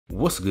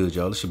What's good,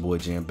 y'all? It's your boy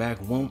Jam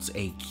back once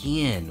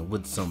again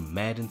with some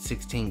Madden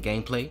 16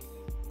 gameplay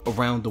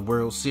around the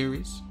World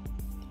Series.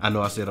 I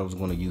know I said I was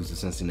going to use the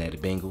Cincinnati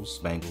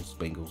Bengals,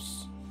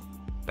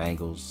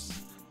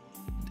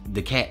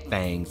 the cat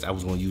things. I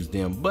was going to use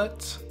them,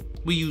 but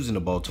we're using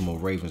the Baltimore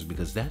Ravens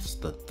because that's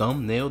the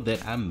thumbnail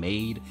that I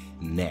made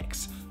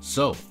next.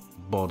 So,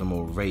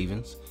 Baltimore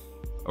Ravens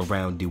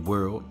around the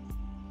world.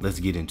 Let's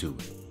get into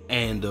it.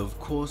 And of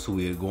course,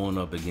 we're going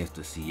up against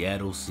the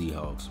Seattle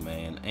Seahawks,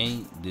 man.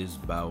 Ain't this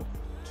about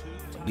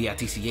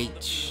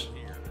BITCH?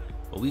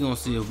 But we gonna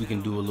see if we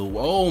can do a little.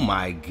 Oh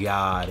my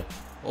God!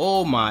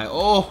 Oh my!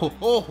 Oh!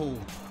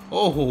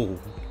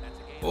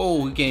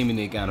 He came in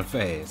there kind of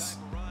fast.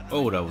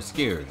 Oh, that was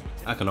scary.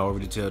 I can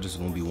already tell this is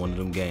gonna be one of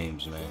them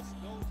games, man.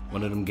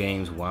 One of them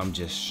games where I'm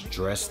just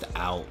stressed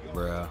out,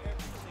 bruh.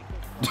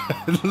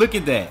 Look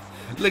at that!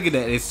 Look at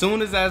that! As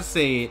soon as I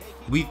said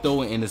we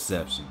throw an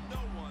interception.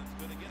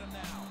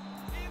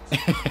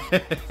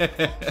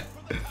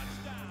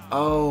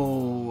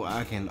 Oh,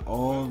 I can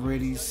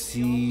already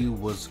see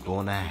what's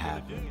gonna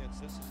happen.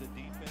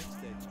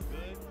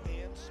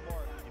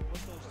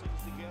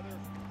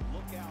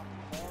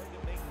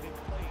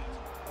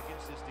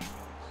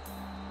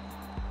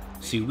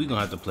 See, we're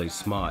gonna have to play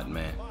smart,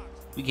 man.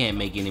 We can't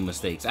make any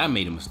mistakes. I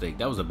made a mistake.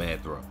 That was a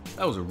bad throw.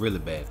 That was a really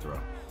bad throw.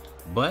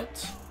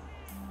 But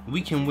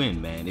we can win,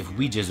 man, if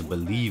we just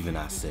believe in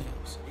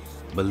ourselves.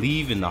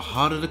 Believe in the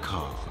heart of the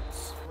cards.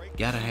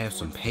 Gotta have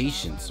some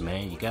patience,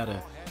 man. You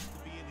gotta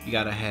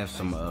have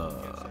some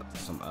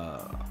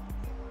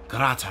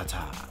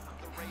gratata.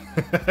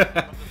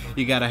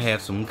 You gotta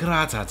have some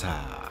gratata.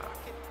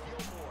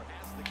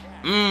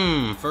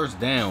 First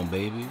down,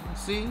 baby.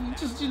 See, you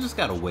just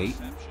gotta wait.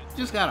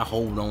 Just gotta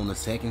hold on a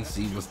second,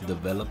 see what's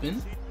developing.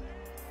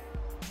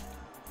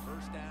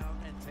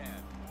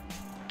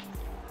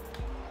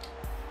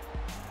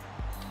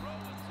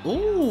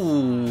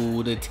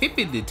 Ooh, the tip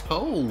of the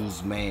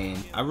toes,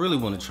 man. I really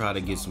want to try to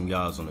get some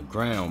yards on the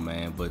ground,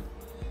 man, but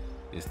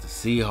it's the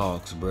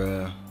Seahawks,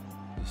 bruh.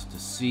 It's the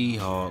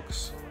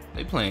Seahawks.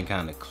 They playing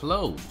kind of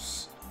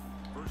close.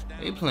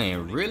 They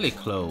playing really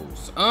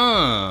close.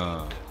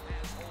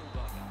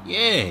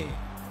 Yeah.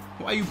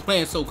 Why you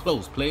playing so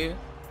close, player?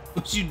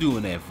 What you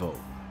doing that for?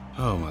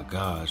 Oh my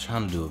God,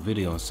 trying to do a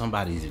video and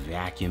somebody's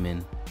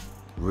vacuuming.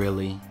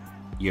 Really?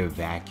 You're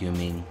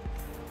vacuuming?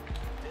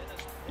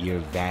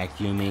 You're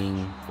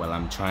vacuuming while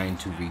I'm trying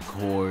to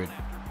record?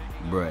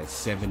 Bruh,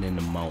 7 in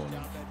the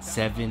morning.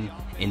 7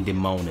 in the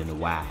morning.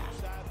 Why?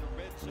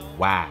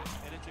 Why?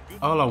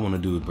 All I want to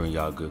do is bring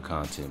y'all good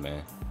content,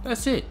 man.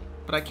 That's it.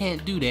 But I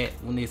can't do that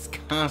when there's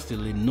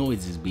constantly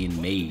noises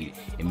being made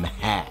in my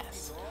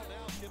house.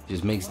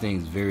 Just makes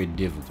things very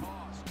difficult.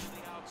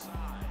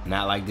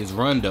 Not like this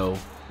run, though.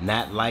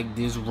 Not like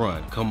this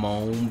run. Come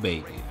on,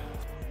 baby.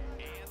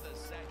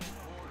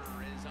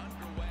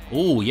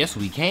 Oh, yes,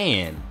 we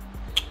can.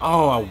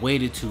 Oh, I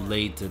waited too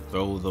late to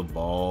throw the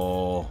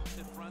ball.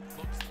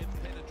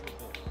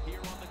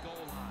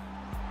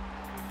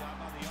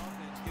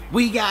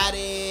 We got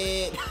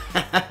it!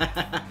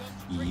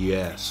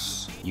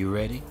 Yes. You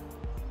ready?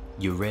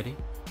 You ready?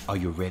 Are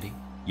you ready?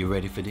 You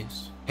ready for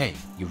this? Hey,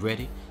 you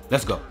ready?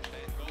 Let's go.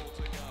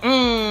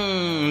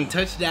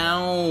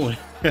 Touchdown.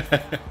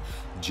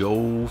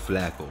 Joe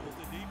Flacco.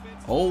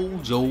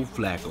 Old Joe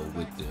Flacco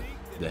with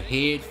the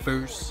head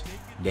first.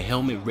 The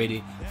helmet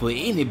ready for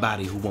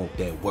anybody who want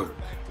that work.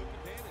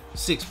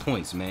 6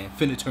 points, man.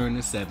 Finna turn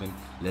to 7.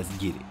 Let's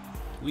get it.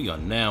 We are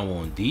now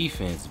on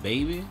defense,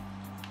 baby.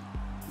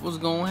 What's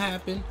gonna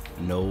happen?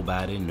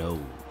 Nobody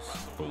knows.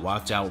 But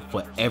watch out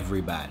for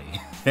everybody.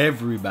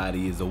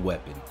 Everybody is a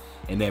weapon,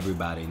 and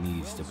everybody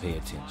needs to pay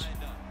attention.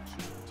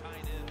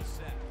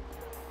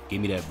 Give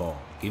me that ball.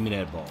 Give me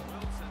that ball.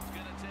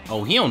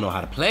 Oh, he don't know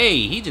how to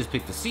play. He just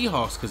picked the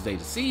Seahawks because they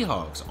the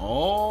Seahawks.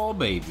 Oh,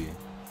 baby.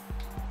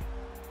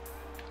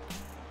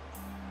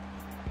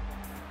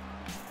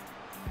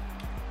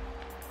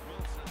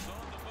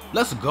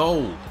 Let's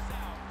go.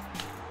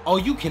 Oh,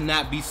 you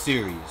cannot be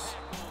serious.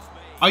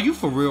 Are you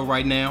for real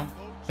right now?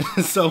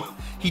 So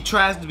he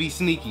tries to be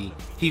sneaky.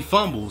 He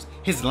fumbles.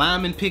 His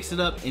lineman picks it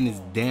up and is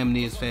damn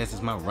near as fast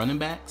as my running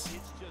backs.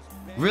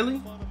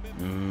 Really?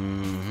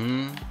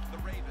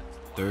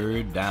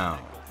 Third down.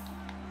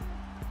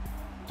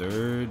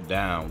 Third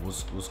down.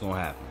 What's gonna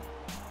happen?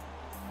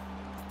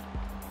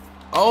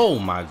 Oh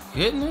my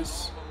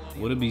goodness.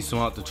 Would it be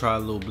smart to try a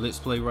little blitz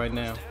play right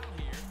now?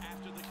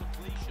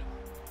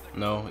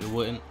 No, it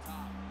wouldn't.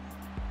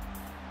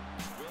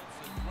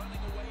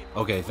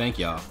 Okay, thank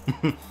y'all.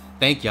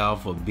 Thank y'all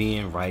for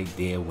being right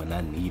there when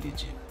I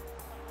needed you.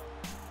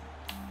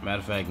 Matter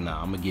of fact, nah,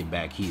 I'm gonna get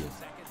back here.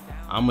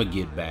 I'm gonna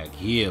get back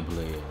here,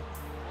 player.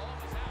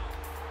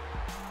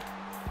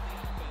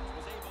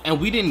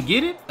 And we didn't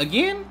get it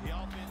again?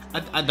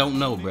 I don't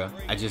know, bro.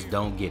 I just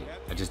don't get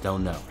it. I just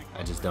don't know.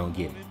 I just don't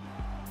get it.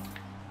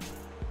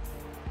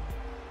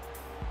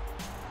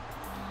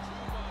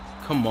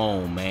 Come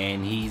on,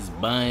 man. He's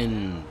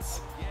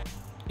buns.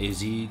 Is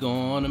he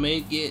gonna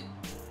make it?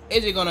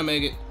 Is he gonna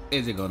make it?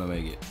 Is it gonna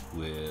make it?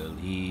 Will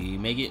he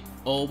make it?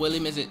 Or will he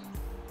miss it?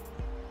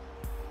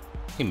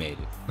 He made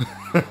it.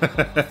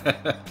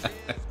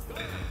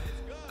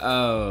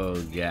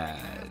 Oh, God.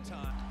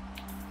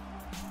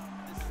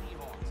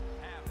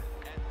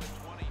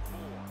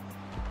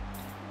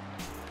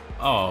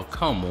 Oh,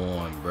 come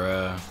on,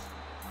 bruh.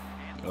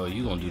 Oh,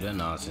 you gonna do that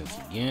nonsense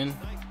again?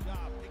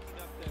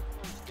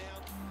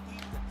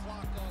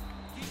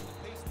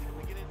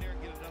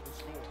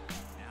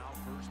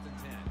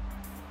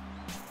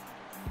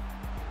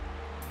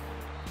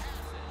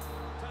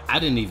 I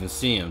didn't even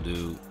see him,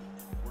 dude.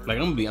 Like,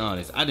 I'm gonna be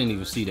honest, I didn't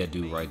even see that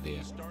dude right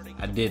there.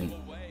 I didn't.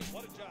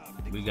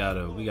 We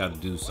gotta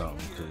do something,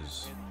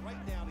 cause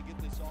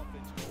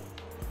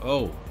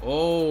oh,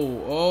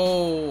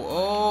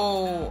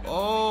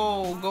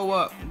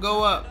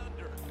 go up.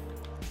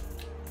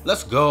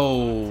 Let's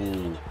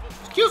go.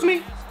 Excuse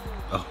me.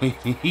 Oh,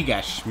 he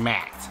got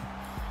smacked.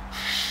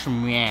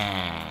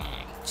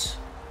 Smacked.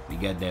 We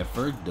got that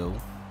first, though.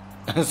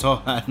 That's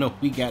all I know.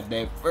 We got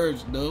that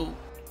first, though.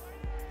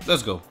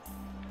 Let's go.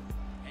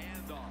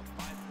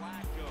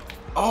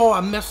 Oh,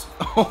 I messed.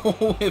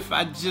 Oh, if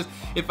I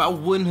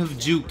wouldn't have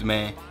juked,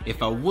 man.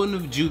 If I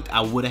wouldn't have juked,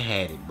 I would have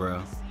had it,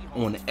 bro.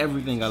 On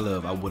everything I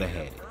love, I would have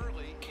had it.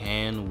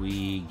 Can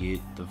we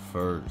get the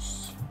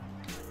first?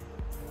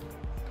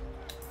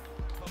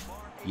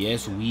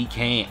 Yes, we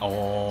can.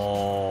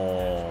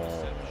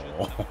 Oh.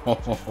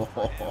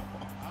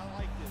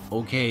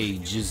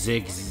 Okay,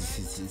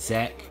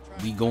 Zach,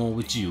 we going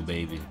with you,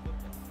 baby.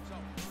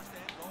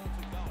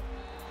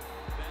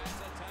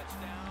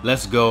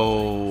 Let's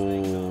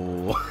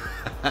go.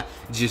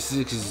 Just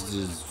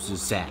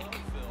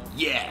Zach.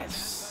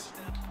 Yes.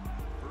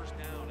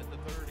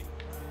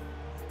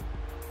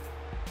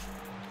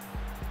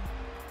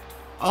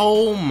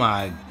 Oh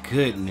my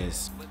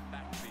goodness.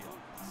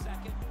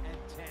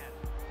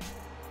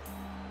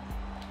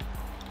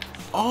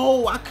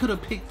 Oh, I could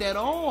have picked that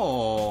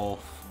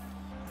off.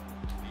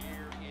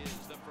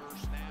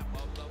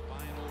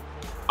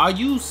 Are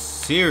you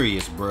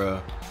serious,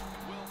 bruh?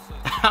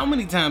 How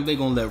many times they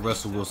gonna let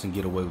Russell Wilson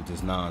get away with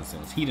this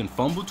nonsense? He done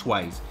fumbled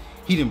twice.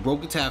 He done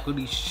broke a tackle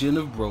he shouldn't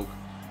have broke.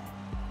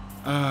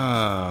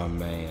 Ah,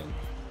 man.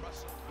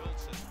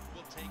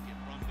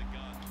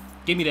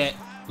 Give me that.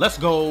 Let's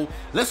go.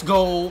 Let's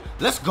go.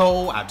 Let's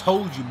go. I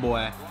told you,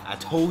 boy. I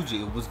told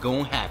you it was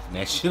gonna happen.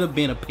 That should have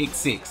been a pick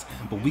six,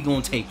 but we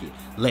gonna take it.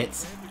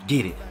 Let's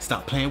get it.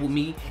 Stop playing with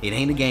me. It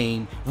ain't a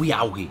game. We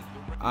out here.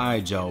 All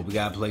right, y'all. We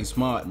gotta play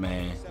smart,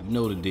 man. You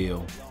know the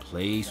deal.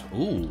 Plays.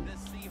 Ooh.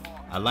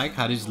 I like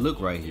how this look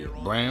right here.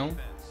 Brown,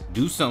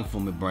 do something for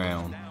me,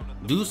 Brown.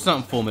 Do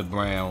something for me,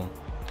 Brown.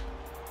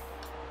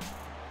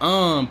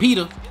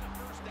 Peter,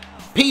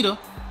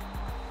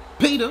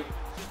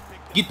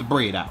 get the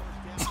bread out.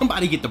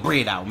 Somebody get the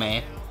bread out,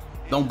 man.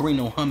 Don't bring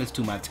no hummus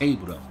to my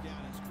table, though.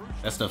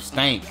 That stuff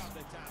stank.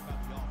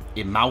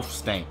 It mouth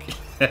stank.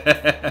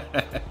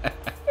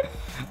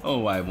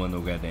 Oh, I want no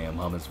goddamn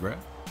hummus, bro.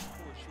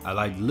 I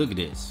like the look of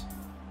this.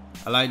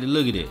 I like the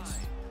look of this.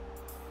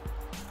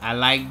 I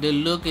like the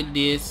look of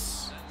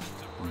this.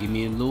 Give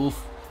me a little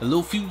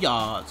few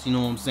yards, you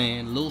know what I'm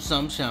saying? A little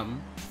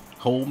something.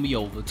 Hold me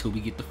over till we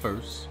get the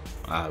first.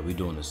 Alright, we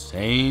doing the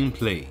same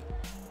play.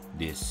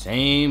 The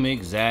same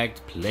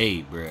exact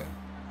play, bruh.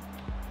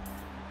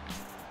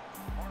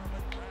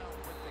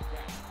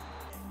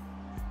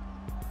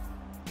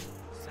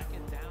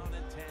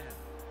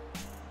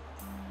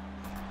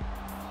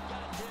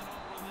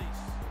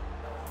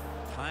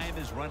 Time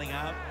is running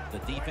out. The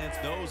defense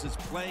knows it's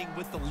playing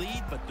with the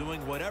lead, but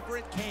doing whatever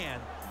it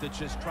can to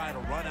just try to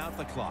run out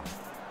the clock.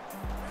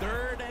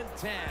 3rd and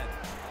 10.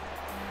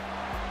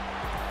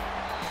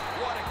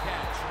 What a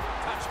catch.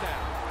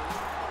 Touchdown.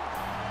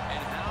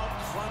 And how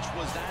clutch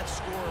was that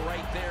score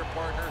right there,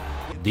 partner?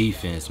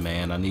 Defense,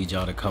 man. I need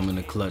y'all to come in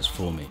the clutch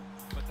for me.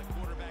 But the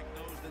quarterback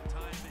knows that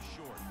time is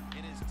short,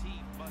 and his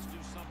team must do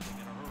something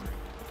in a hurry.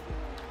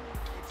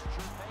 It's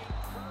Jermaine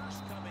Kearse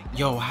coming.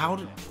 Yo, how?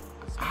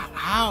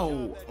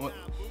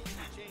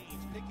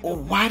 Or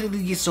why did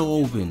he get so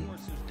open?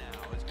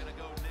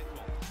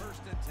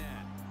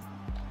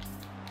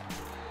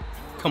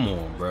 Come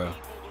on, bro.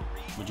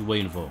 What you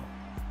waiting for?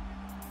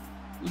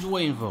 What you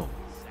waiting for?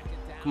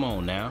 Come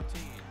on now.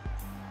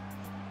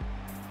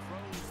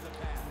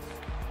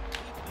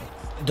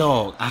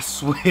 Dog, I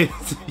swear to you,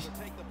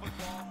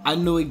 I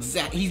know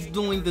exactly. He's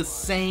doing the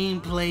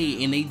same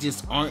play and they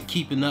just aren't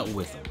keeping up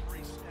with him.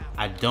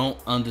 I don't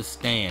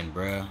understand,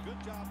 bruh.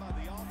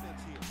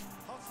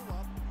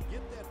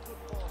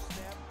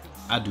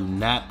 I do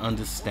not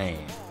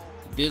understand.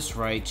 This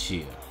right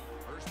here.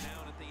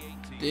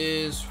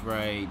 This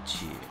right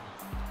here.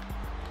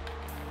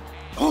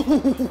 Oh,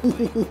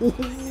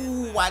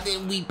 why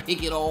didn't we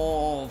pick it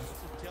off?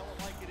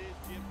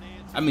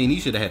 I mean,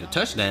 he should have had a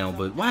touchdown,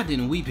 but why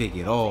didn't we pick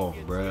it off,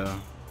 bruh?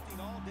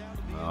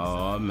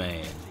 Oh,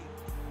 man.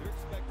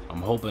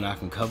 I'm hoping I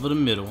can cover the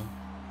middle.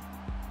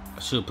 I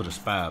should put a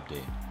spy up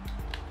there.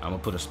 I'm going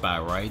to put a spy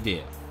right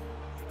there.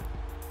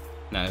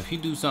 Now, if you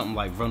do something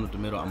like run up the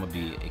middle, I'm going to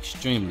be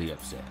extremely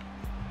upset.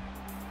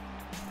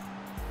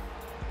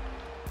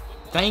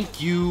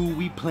 Thank you.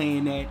 We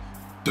playing that.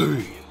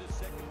 Damn.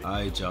 All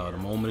right, y'all. The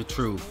moment of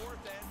truth.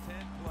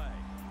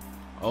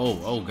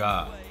 Oh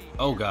God.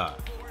 Oh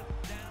God.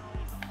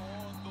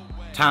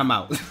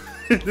 Timeout.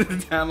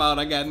 Timeout.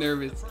 I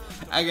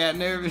got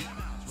nervous.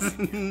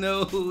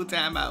 No,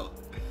 timeout.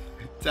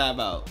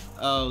 Timeout.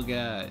 Oh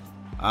God.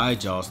 All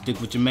right, y'all.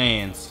 Stick with your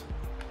mans.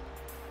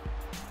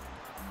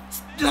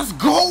 Let's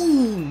go,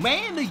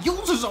 man. The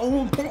users are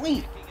on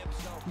point.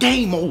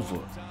 Game over.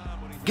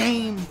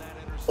 Game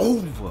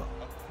over.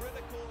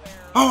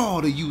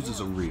 Oh, the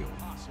users are real.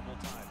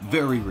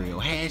 Very real.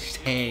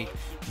 Hashtag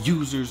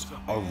users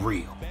are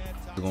real.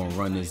 We're gonna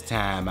run this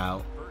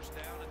timeout.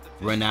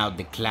 Run out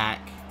the clock.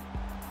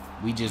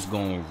 We just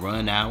gonna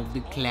run out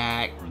the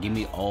clock. Give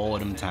me all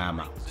them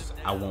timeouts.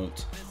 I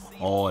want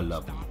all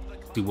of them.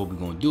 See, what we're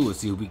gonna do is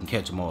see if we can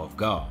catch them off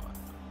guard.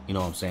 You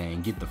know what I'm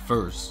saying? Get the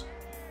first.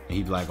 And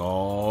he'd be like,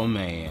 oh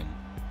man,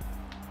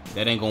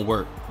 that ain't gonna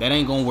work. That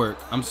ain't gonna work.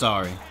 I'm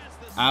sorry.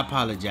 I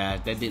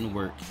apologize. That didn't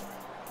work.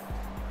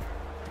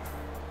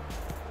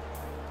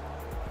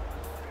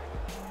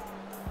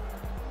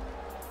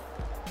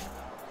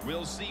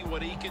 We'll see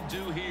what he can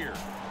do here.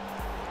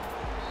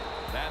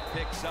 That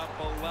picks up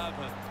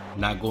 11.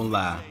 Not gonna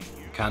lie,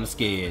 kind of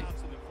scared.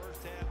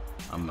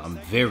 I'm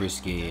very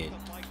scared.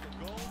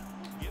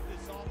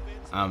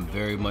 I'm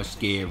very much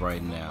scared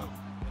right now.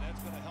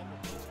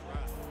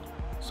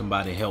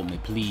 Somebody help me,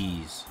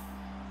 please.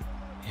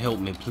 Help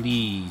me,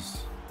 please.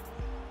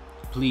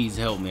 Please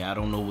help me. I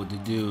don't know what to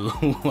do.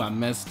 I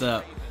messed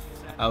up.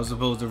 I was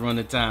supposed to run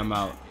the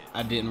timeout.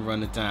 I didn't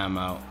run the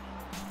timeout.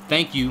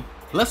 Thank you.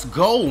 Let's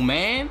go,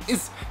 man.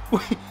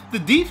 The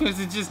defense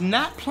is just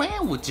not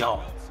playing with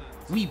y'all.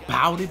 We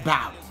bout it.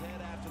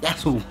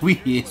 That's what we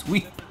is.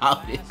 We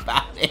bout it.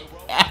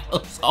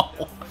 That's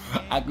all.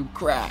 I could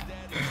cry.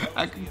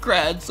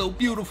 It's so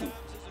beautiful.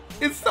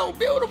 It's so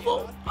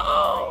beautiful.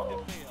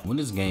 Oh. When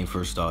this game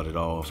first started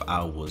off,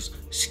 I was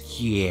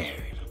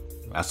scared.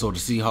 I saw the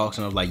Seahawks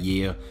and I was like,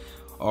 yeah,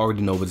 I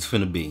already know what it's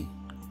finna be.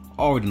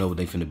 Already know what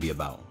they finna be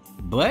about.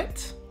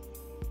 But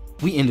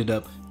we ended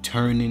up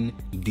turning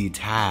the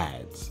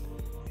tides.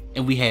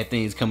 And we had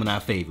things coming our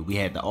favor. We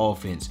had the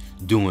offense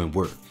doing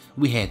work.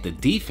 We had the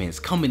defense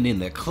coming in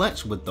the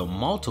clutch with the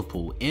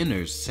multiple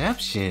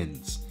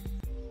interceptions.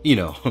 You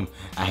know,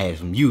 I had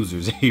some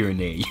users here and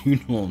there, you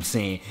know what I'm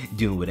saying,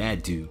 doing what I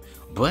do.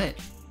 But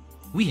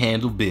we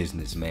handle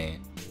business,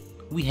 man.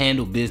 We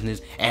handle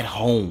business at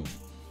home.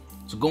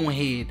 So go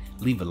ahead,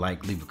 leave a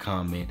like, leave a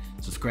comment,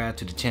 subscribe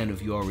to the channel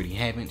if you already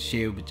haven't,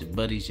 share it with your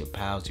buddies, your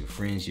pals, your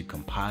friends, your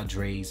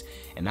compadres,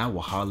 and I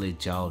will holler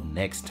at y'all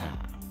next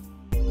time.